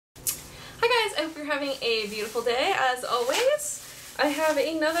guys, I hope you're having a beautiful day. As always, I have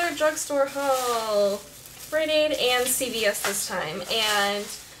another drugstore haul. Rite and CVS this time, and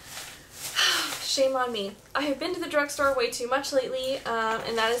shame on me. I have been to the drugstore way too much lately,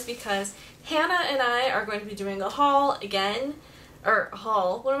 and that is because Hannah and I are going to be doing a haul again. Or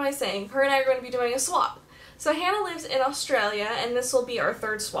what am I saying? Her and I are going to be doing a swap. So Hannah lives in Australia, and this will be our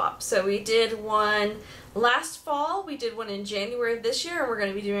third swap. So we did one last fall, we did one in January of this year, and we're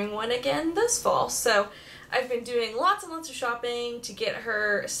going to be doing one again this fall. So I've been doing lots and lots of shopping to get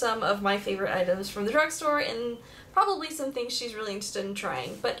her some of my favorite items from the drugstore and probably some things she's really interested in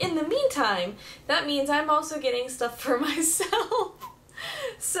trying. But in the meantime, that means I'm also getting stuff for myself.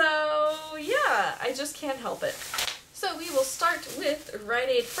 So yeah, I just can't help it. So we will start with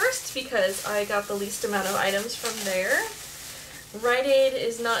Rite first because I got the least amount of items from there. Rite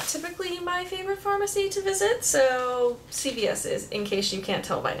is not typically my favorite pharmacy to visit, so CVS is, in case you can't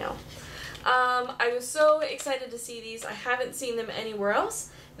tell by now. I was so excited to see these. I haven't seen them anywhere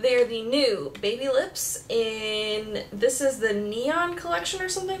else. They are the new baby lips in, this is the Neon collection or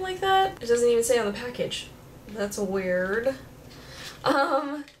something like that. It doesn't even say on the package. That's weird.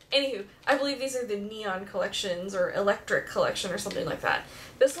 Anywho, I believe these are the Neon collections or Electric collection or something like that.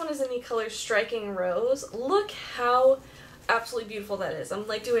 This one is in the color Striking Rose. Look how absolutely beautiful that is. I'm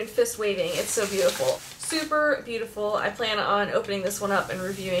like doing fist waving. It's so beautiful. Super beautiful. I plan on opening this one up and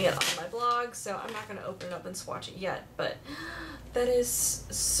reviewing it on my blog, so I'm not going to open it up and swatch it yet, but that is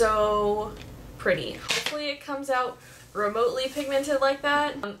so pretty. Hopefully it comes out remotely pigmented like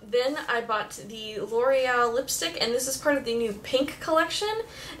that. Then I bought the L'Oreal lipstick, and this is part of the new pink collection,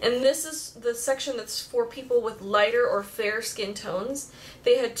 and this is the section that's for people with lighter or fair skin tones.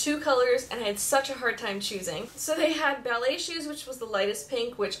 They had two colors and I had such a hard time choosing. So they had Ballet Shoes, which was the lightest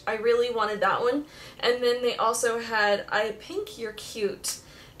pink, which I really wanted that one, and then they also had I Pink You're Cute,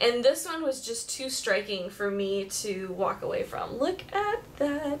 and this one was just too striking for me to walk away from. Look at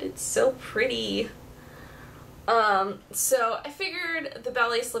that, it's so pretty. So I figured the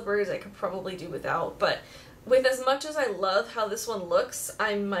ballet slippers I could probably do without, but with as much as I love how this one looks,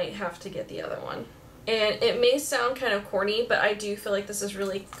 I might have to get the other one. And it may sound kind of corny, but I do feel like this is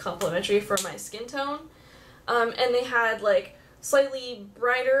really complimentary for my skin tone. And they had like slightly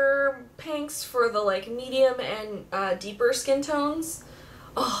brighter pinks for the like medium and deeper skin tones.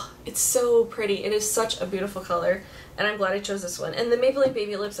 Oh, it's so pretty. It is such a beautiful color, and I'm glad I chose this one. And the Maybelline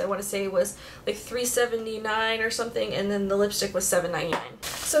Baby Lips, I want to say, was like $3.79 or something, and then the lipstick was $7.99.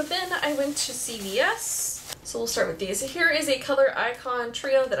 So then I went to CVS. So we'll start with these. Here is a Color Icon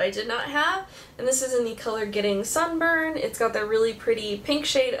trio that I did not have, and this is in the color Getting Sunburn. It's got that really pretty pink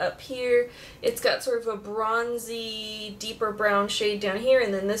shade up here. It's got sort of a bronzy, deeper brown shade down here,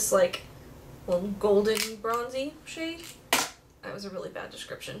 and then this like, well, golden bronzy shade. That was a really bad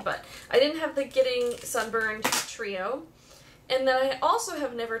description, but I didn't have the Getting Sunburned trio. And then I also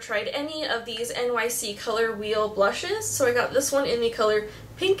have never tried any of these NYC Color Wheel blushes, so I got this one in the color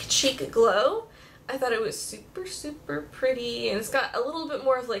Pink Cheek Glow. I thought it was super, super pretty, and it's got a little bit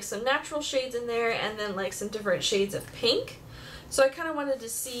more of like some natural shades in there and then like some different shades of pink. So I kind of wanted to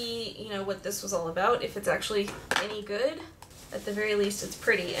see, you know, what this was all about, if it's actually any good. At the very least, it's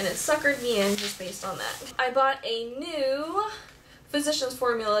pretty, and it suckered me in just based on that. I bought a new Physicians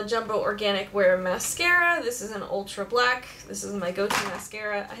Formula Jumbo Organic Wear Mascara. This is an ultra black. This is my go-to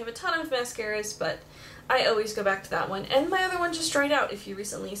mascara. I have a ton of mascaras, but I always go back to that one. And my other one just dried out if you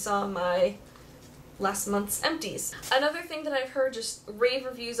recently saw my last month's empties. Another thing that I've heard just rave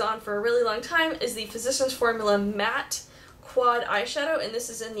reviews on for a really long time is the Physicians Formula Matte Quad Eyeshadow, and this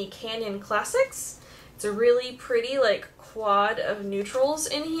is in the Canyon Classics. It's a really pretty like quad of neutrals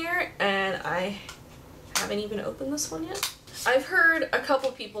in here, and I haven't even opened this one yet. I've heard a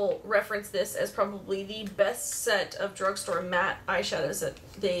couple people reference this as probably the best set of drugstore matte eyeshadows that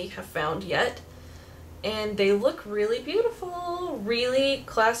they have found yet. And they look really beautiful, really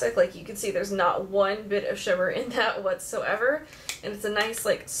classic. Like you can see there's not one bit of shimmer in that whatsoever. And it's a nice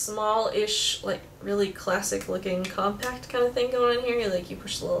like small-ish, like really classic looking compact kind of thing going on here. Like you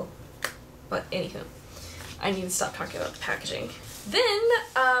push the little, but anywho, I need to stop talking about the packaging.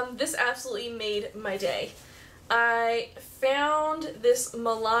 Then, this absolutely made my day. I found this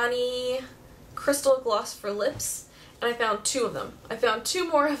Milani Crystal Gloss for Lips, and I found two of them. I found two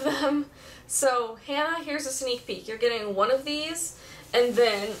more of them. So, Hannah, here's a sneak peek. You're getting one of these, and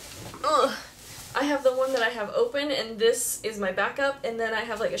then, I have the one that I have open, and this is my backup, and then I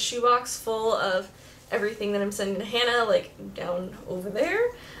have like a shoebox full of everything that I'm sending to Hannah, like down over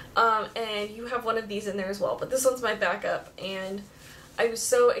there. And you have one of these in there as well, but this one's my backup, and I was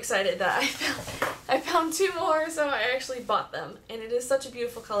so excited that I found 2 more, so I actually bought them. And it is such a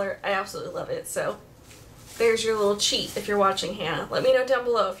beautiful color. I absolutely love it. So there's your little cheat if you're watching, Hannah. Let me know down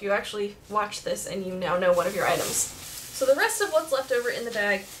below if you actually watched this and you now know one of your items. So the rest of what's left over in the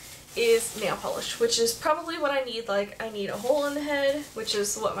bag is nail polish, which is probably what I need. Like, I need a hole in the head, which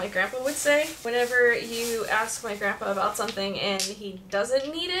is what my grandpa would say. Whenever you ask my grandpa about something and he doesn't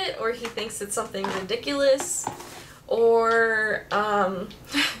need it, or he thinks it's something ridiculous, or,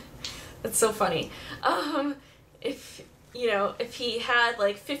 that's so funny. If, you know, if he had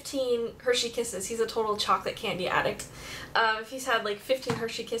like 15 Hershey Kisses, he's a total chocolate candy addict. If he's had like 15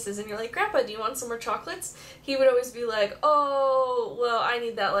 Hershey Kisses and you're like, Grandpa, do you want some more chocolates? He would always be like, oh, well, I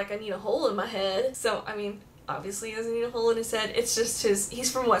need that, like I need a hole in my head. So, I mean, obviously he doesn't need a hole in his head. It's just he's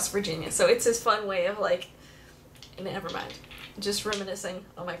from West Virginia, so it's his fun way of like, never mind, just reminiscing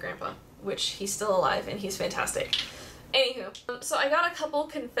on my grandpa, which he's still alive and he's fantastic. Anywho, so I got a couple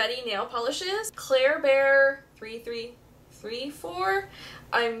confetti nail polishes. Claire Bear 3334.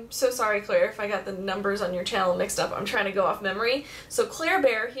 I'm so sorry, Claire, if I got the numbers on your channel mixed up. I'm trying to go off memory. So Claire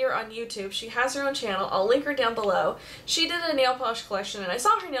Bear here on YouTube, she has her own channel. I'll link her down below. She did a nail polish collection, and I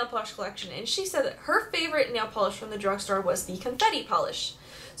saw her nail polish collection, and she said that her favorite nail polish from the drugstore was the confetti polish.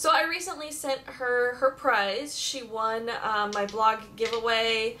 So I recently sent her her prize. She won my blog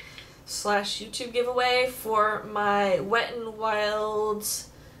giveaway / YouTube giveaway for my Wet n Wild's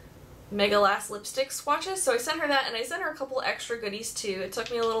Mega Last lipstick swatches. So I sent her that, and I sent her a couple extra goodies too. It took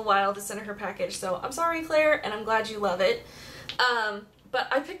me a little while to send her her package, so I'm sorry, Claire, and I'm glad you love it. But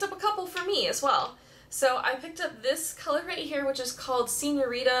I picked up a couple for me as well. So I picked up this color right here, which is called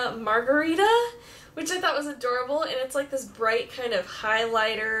Senorita Margarita, which I thought was adorable, and it's like this bright kind of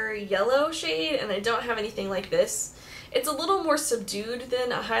highlighter yellow shade, and I don't have anything like this. It's a little more subdued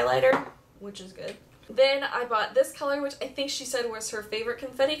than a highlighter, which is good. Then I bought this color, which I think she said was her favorite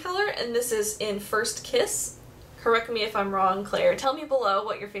confetti color, and this is in First Kiss. Correct me if I'm wrong, Claire. Tell me below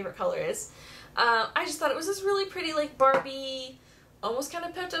what your favorite color is. I just thought it was this really pretty, like, Barbie, almost kind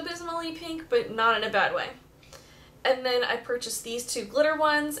of Pepto-Bismol-y pink, but not in a bad way. And then I purchased these 2 glitter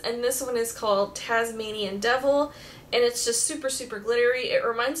ones, and this one is called Tasmanian Devil, and it's just super, super glittery. It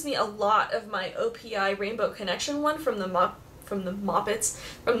reminds me a lot of my OPI Rainbow Connection one from the Muppets.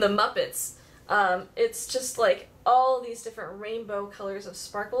 It's just like all these different rainbow colors of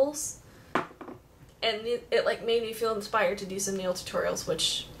sparkles, and it like made me feel inspired to do some nail tutorials,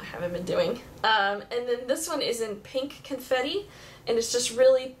 which I haven't been doing. And then this one is in Pink Confetti, and it's just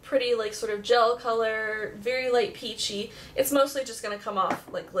really pretty, like sort of gel color, very light peachy. It's mostly just gonna come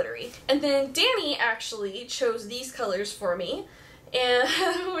off like glittery. And then Danny actually chose these colors for me, and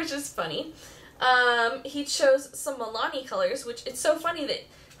which is funny. He chose some Milani colors, which it's so funny that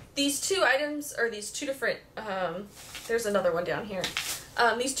these 2 items, or these 2 different, there's another one down here.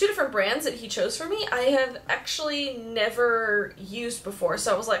 These 2 different brands that he chose for me, I have actually never used before.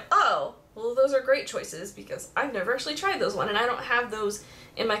 So I was like, oh, well, those are great choices, because I've never actually tried those one, and I don't have those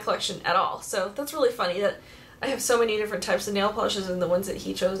in my collection at all. So that's really funny that I have so many different types of nail polishes, and the ones that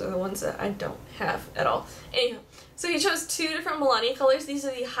he chose are the ones that I don't have at all. Anyway, so he chose 2 different Milani colors. These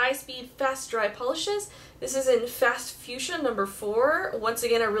are the High Speed Fast Dry polishes. This is in Fast Fuchsia number 4. Once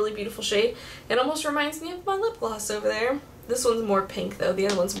again, a really beautiful shade. It almost reminds me of my lip gloss over there. This one's more pink though, the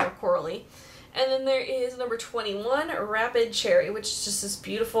other one's more corally. And then there is number 21, Rapid Cherry, which is just this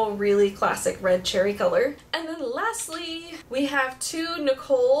beautiful, really classic red cherry color. And then lastly, we have 2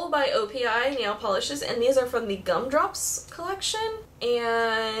 Nicole by OPI nail polishes, and these are from the Gumdrops collection.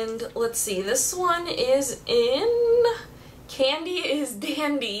 And let's see, this one is in Candy is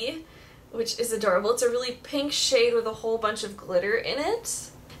Dandy, which is adorable. It's a really pink shade with a whole bunch of glitter in it.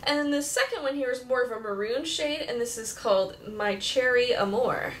 And then the second one here is more of a maroon shade, and this is called My Cherry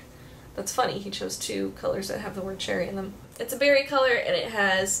Amour. That's funny, he chose 2 colors that have the word cherry in them. It's a berry color, and it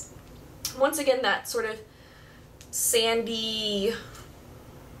has, once again, that sort of sandy,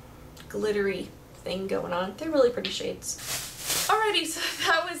 glittery thing going on. They're really pretty shades. Alrighty, so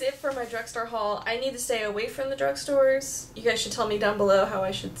that was it for my drugstore haul. I need to stay away from the drugstores. You guys should tell me down below how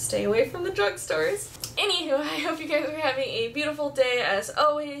I should stay away from the drugstores. Anywho, I hope you guys are having a beautiful day as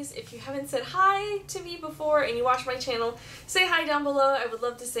always. If you haven't said hi to me before and you watch my channel, say hi down below. I would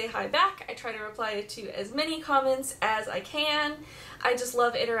love to say hi back. I try to reply to as many comments as I can. I just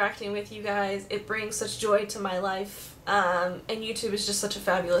love interacting with you guys. It brings such joy to my life, and YouTube is just such a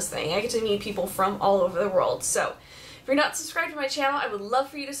fabulous thing. I get to meet people from all over the world, so if you're not subscribed to my channel, I would love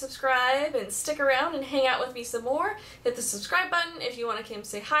for you to subscribe and stick around and hang out with me some more. Hit the subscribe button if you want to come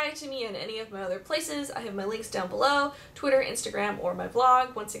say hi to me in any of my other places. I have my links down below, Twitter, Instagram, or my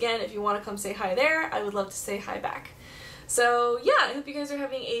blog. Once again, if you want to come say hi there, I would love to say hi back. So yeah, I hope you guys are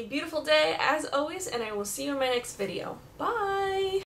having a beautiful day as always, and I will see you in my next video. Bye!